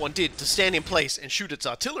 as that one did, to stand in place and shoot its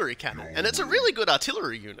artillery cannon, and it's a really good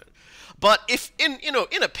artillery unit. But if, in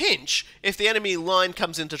a pinch, if the enemy line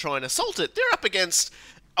comes in to try and assault it, they're up against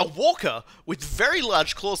a walker with very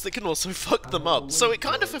large claws that can also fuck them up. So it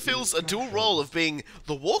kind of fulfills a dual role of being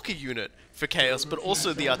the walker unit for Chaos, but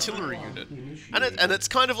also the artillery unit. And it's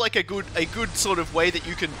kind of like a good sort of way that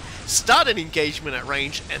you can start an engagement at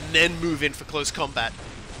range and then move in for close combat.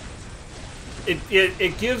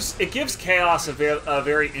 It gives Chaos a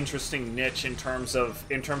very interesting niche in terms of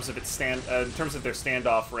their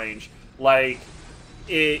standoff range. Like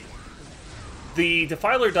the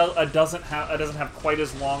Defiler doesn't have quite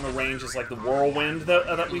as long a range as like the Whirlwind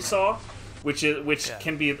that we saw, which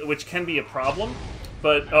can be a problem.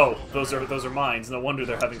 But those are mines. No wonder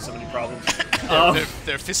they're having so many problems.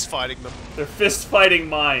 They're fist fighting them. They're fist fighting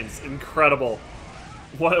mines. Incredible.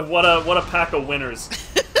 What a pack of winners.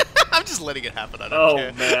 I'm just letting it happen. I don't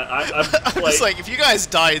care. Oh man, I'm just like, if you guys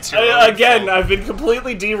die, it's your own fault. I've been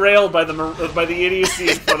completely derailed by the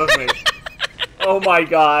idiocy in front of me. Oh my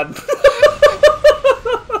god.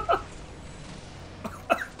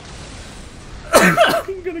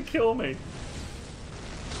 You're gonna kill me.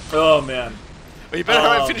 Oh man. Well, you better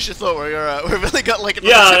hurry and finish your thought. We've really got like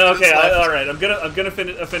another 10 minutes left. All right. I'm gonna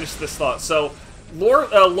finish this thought. So,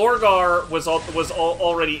 Lorgar was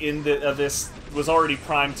already in was already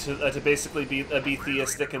primed to basically be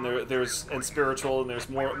theistic and and spiritual, and there's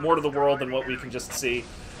more to the world than what we can just see.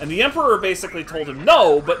 And the Emperor basically told him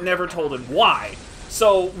no, but never told him why.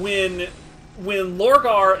 So when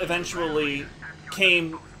Lorgar eventually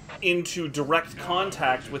came into direct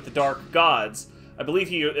contact with the Dark Gods, I believe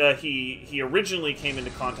he originally came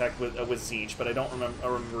into contact with Siege, but I don't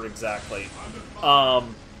remember exactly.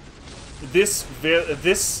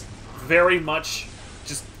 This very much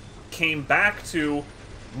just came back to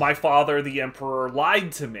my father, the Emperor,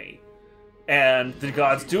 lied to me, and the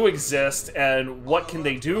gods do exist, and what can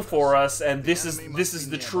they do for us? And this is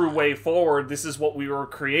the true way forward. This is what we were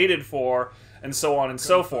created for, and so on and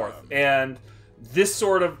so forth. And this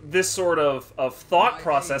sort of thought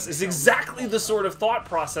process is exactly the sort of thought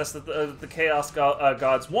process that the Chaos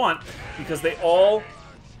gods want, because they all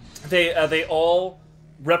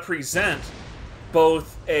represent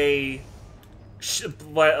both a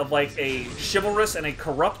chivalrous and a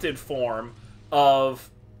corrupted form of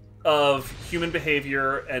human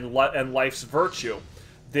behavior and life's virtue.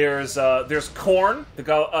 There's Khorne, the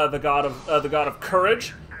god of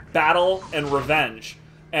courage, battle and revenge.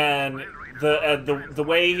 And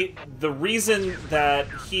the reason that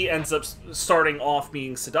he ends up starting off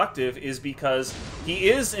being seductive is because he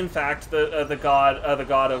is in fact the god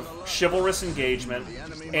of chivalrous engagement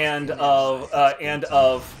and of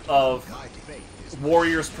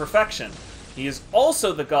warrior's perfection. He is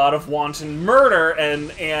also the god of wanton murder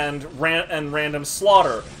and random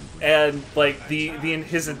slaughter. And like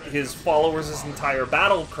his followers' entire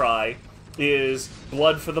battle cry is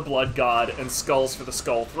blood for the blood god and skulls for the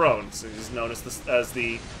skull throne. So he's known as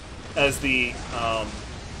the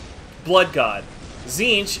blood god.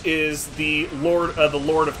 Tzeentch is the lord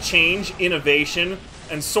of change, innovation,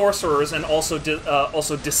 and sorcerers, and also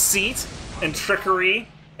deceit and trickery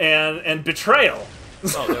and betrayal.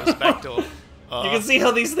 Oh, there was a backdoor. You can see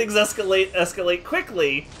how these things escalate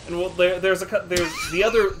quickly, and well, there's the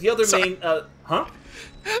other main huh.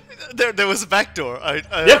 There was a backdoor.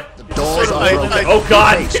 Yep. The doors are open. Oh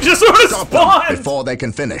God! He just sort of Stop them spawned. before they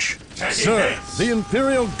can finish. Sir, the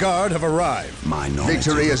Imperial Guard have arrived. My knowledge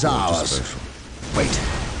Victory of is the Forge ours. special. Wait,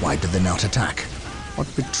 why did they not attack?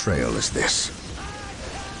 What betrayal is this?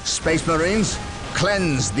 Space Marines,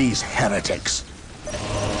 cleanse these heretics.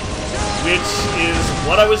 Which is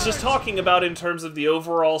what I was just talking about in terms of the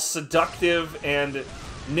overall seductive and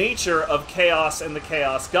nature of Chaos and the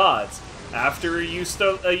Chaos Gods. After you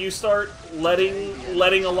start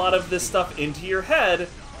letting a lot of this stuff into your head,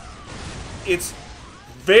 it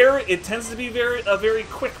tends to be a very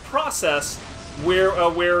quick process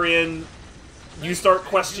wherein you start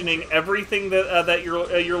questioning everything that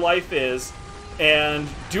your life is and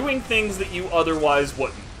doing things that you otherwise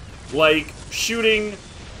wouldn't, like shooting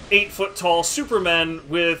 8-foot-tall supermen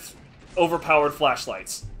with overpowered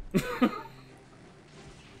flashlights.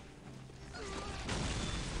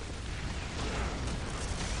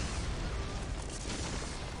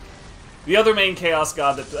 The other main Chaos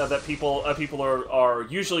God that people are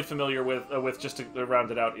usually familiar with, just to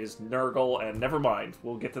round it out, is Nurgle, and never mind,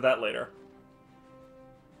 we'll get to that later.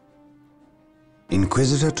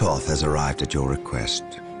 Inquisitor Toth has arrived at your request.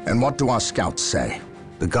 And what do our scouts say?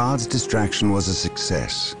 The guard's distraction was a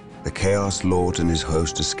success. The Chaos Lord and his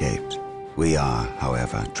host escaped. We are,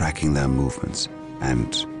 however, tracking their movements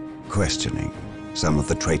and questioning some of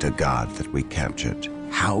the traitor guard that we captured.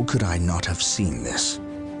 How could I not have seen this?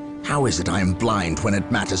 How is it I am blind when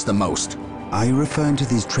it matters the most? Are you referring to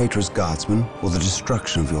these traitorous guardsmen or the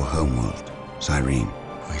destruction of your homeworld, Cyrene?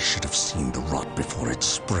 I should have seen the rot before it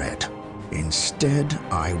spread. Instead,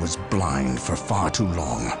 I was blind for far too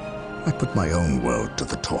long. I put my own world to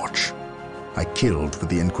the torch. I killed with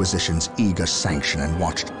the Inquisition's eager sanction and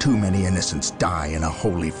watched too many innocents die in a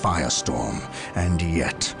holy firestorm. And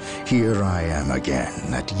yet, here I am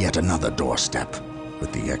again at yet another doorstep,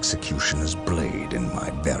 with the executioner's blade in my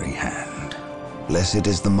very hand. Blessed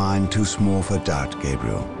is the mind too small for doubt,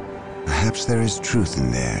 Gabriel. Perhaps there is truth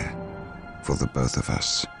in there, for the both of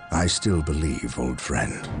us. I still believe, old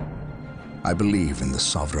friend. I believe in the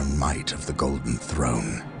sovereign might of the Golden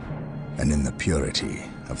Throne, and in the purity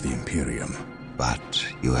of the Imperium. But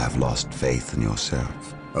you have lost faith in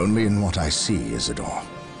yourself. Only in what I see, Isidore.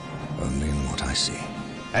 Only in what I see.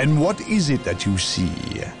 And what is it that you see,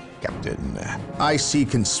 Captain? I see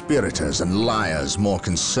conspirators and liars more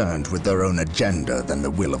concerned with their own agenda than the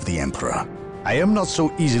will of the Emperor. I am not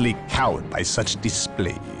so easily cowed by such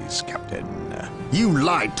displays, Captain. You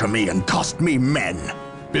lied to me and cost me men.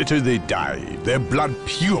 Better they die, their blood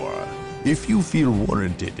pure. If you feel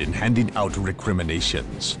warranted in handing out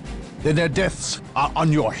recriminations, then their deaths are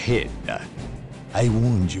on your head. I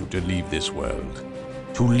warned you to leave this world,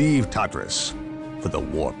 to leave Tartarus for the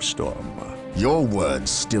warp storm. Your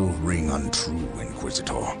words still ring untrue,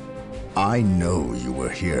 Inquisitor. I know you were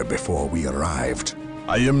here before we arrived.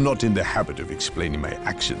 I am not in the habit of explaining my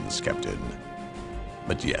actions, Captain.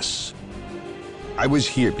 But yes, I was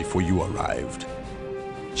here before you arrived,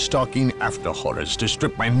 stalking after horrors to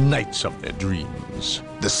strip my knights of their dreams.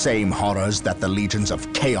 The same horrors that the legions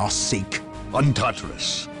of chaos seek. On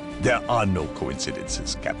Tartarus, there are no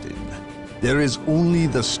coincidences, Captain. There is only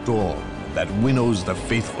the storm that winnows the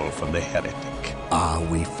faithful from the heretic. Are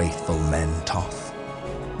we faithful men, Toth?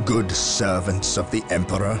 Good servants of the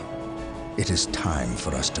Emperor? It is time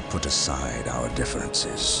for us to put aside our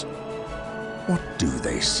differences. What do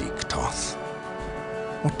they seek, Toth?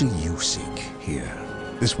 What do you seek here?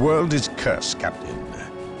 This world is cursed, Captain.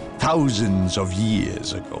 Thousands of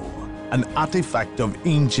years ago, an artifact of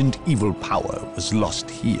ancient evil power was lost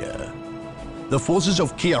here. The forces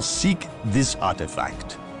of chaos seek this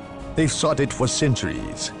artifact. They've sought it for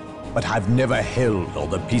centuries, but have never held all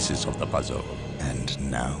the pieces of the puzzle.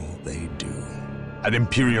 And now they do. An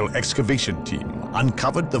Imperial excavation team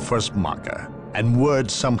uncovered the first marker, and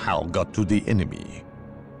word somehow got to the enemy.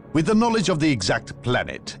 With the knowledge of the exact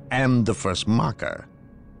planet and the first marker,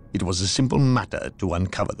 it was a simple matter to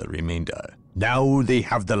uncover the remainder. Now they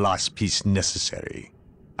have the last piece necessary.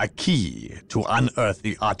 A key to unearth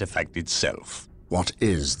the artifact itself. What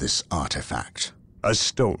is this artifact? A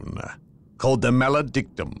stone, called the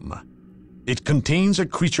Maledictum. It contains a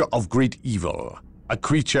creature of great evil, a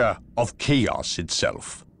creature of chaos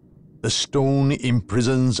itself. The stone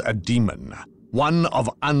imprisons a demon, one of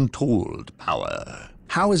untold power.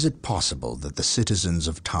 How is it possible that the citizens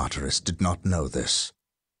of Tartarus did not know this?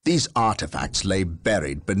 These artifacts lay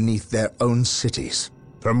buried beneath their own cities.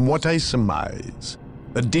 From what I surmise,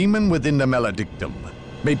 the demon within the Maledictum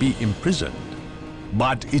may be imprisoned,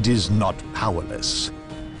 but it is not powerless.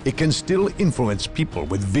 It can still influence people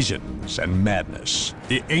with visions and madness.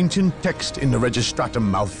 The ancient text in the Registratum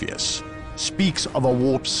Malpheus speaks of a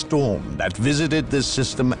warp storm that visited this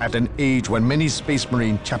system at an age when many Space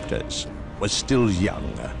Marine chapters were still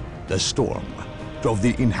young. The storm drove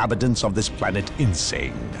the inhabitants of this planet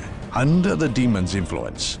insane. Under the demon's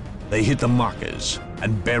influence, they hit the markers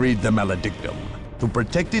and buried the Maledictum to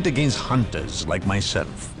protect it against hunters like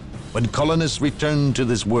myself. When colonists returned to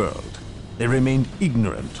this world, they remained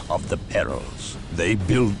ignorant of the perils. They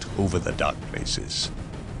built over the dark places,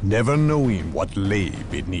 never knowing what lay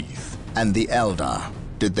beneath. And the Eldar,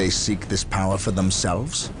 did they seek this power for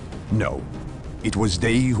themselves? No, it was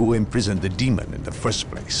they who imprisoned the demon in the first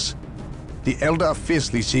place. The Eldar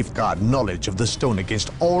fiercely safeguard knowledge of the stone against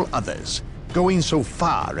all others, going so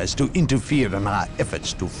far as to interfere in our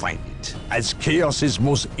efforts to find it. As Chaos's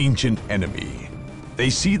most ancient enemy, they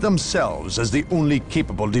see themselves as the only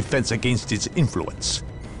capable defense against its influence,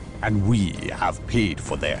 and we have paid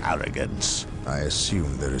for their arrogance. I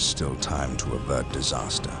assume there is still time to avert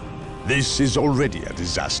disaster. This is already a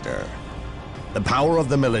disaster. The power of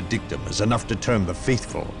the Maledictum is enough to turn the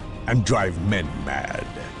faithful and drive men mad.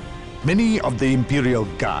 Many of the Imperial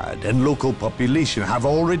Guard and local population have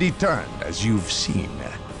already turned, as you've seen.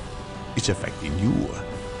 It's affecting you,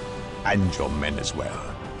 and your men as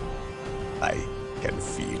well. I can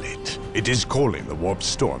feel it. It is calling the warp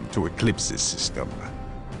storm to eclipse this system.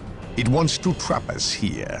 It wants to trap us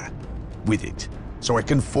here, with it, so it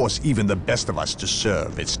can force even the best of us to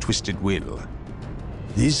serve its twisted will.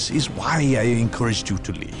 This is why I encouraged you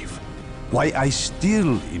to leave. Why I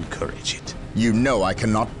still encourage it. You know I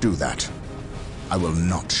cannot do that. I will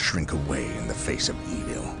not shrink away in the face of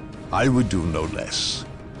evil. I would do no less.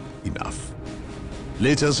 Enough.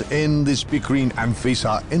 Let us end this bickering and face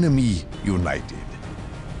our enemy united.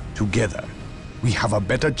 Together, we have a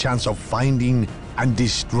better chance of finding and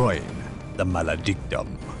destroying the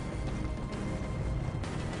Maledictum.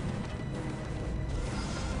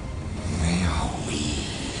 They are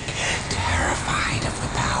weak, terrified of the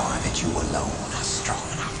power that you alone are strong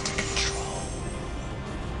enough to control.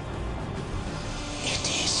 It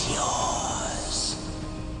is yours.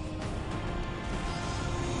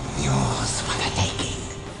 Yours for the taking.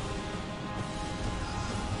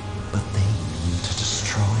 But they mean to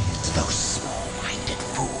destroy it, those small-minded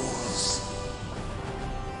fools.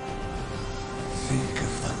 Think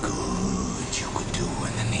of the good you could do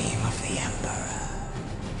in the name of the Emperor.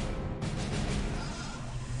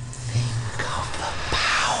 Think of the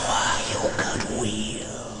power you could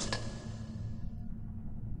wield.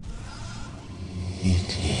 It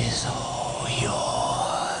is all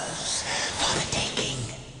yours for the taking.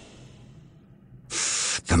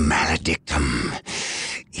 The Maledictum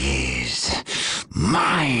is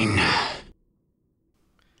mine.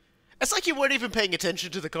 It's like you weren't even paying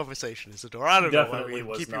attention to the conversation, Isidore. I don't know why we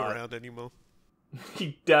was keep not. you around anymore.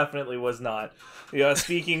 He definitely was not. Yeah.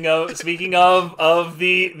 Speaking of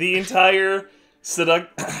the entire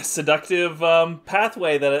seductive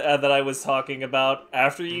pathway that I was talking about,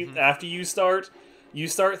 after you start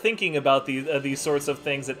thinking about these sorts of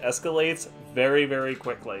things, it escalates very, very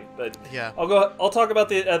quickly. But Yeah. I'll talk about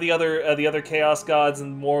the other chaos gods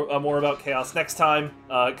and more about chaos next time,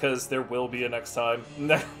 because there will be a next time.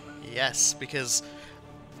 Yes, because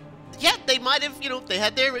yeah, they might have, they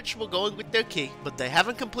had their ritual going with their key, but they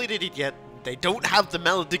haven't completed it yet. They don't have the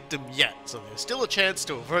Maledictum yet, so there's still a chance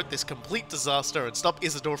to avert this complete disaster and stop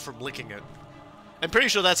Isidore from licking it. I'm pretty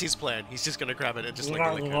sure that's his plan. He's just gonna grab it and just lick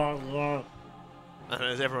it. And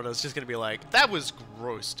as everyone is just gonna be like, that was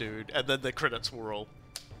gross, dude, and then the credits will roll.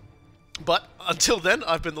 But until then,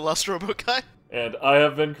 I've been the Last Robo Guy, And I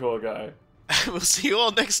have been Cool Guy. and we'll see you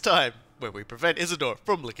all next time, where we prevent Isidore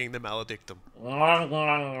from licking the Maledictum.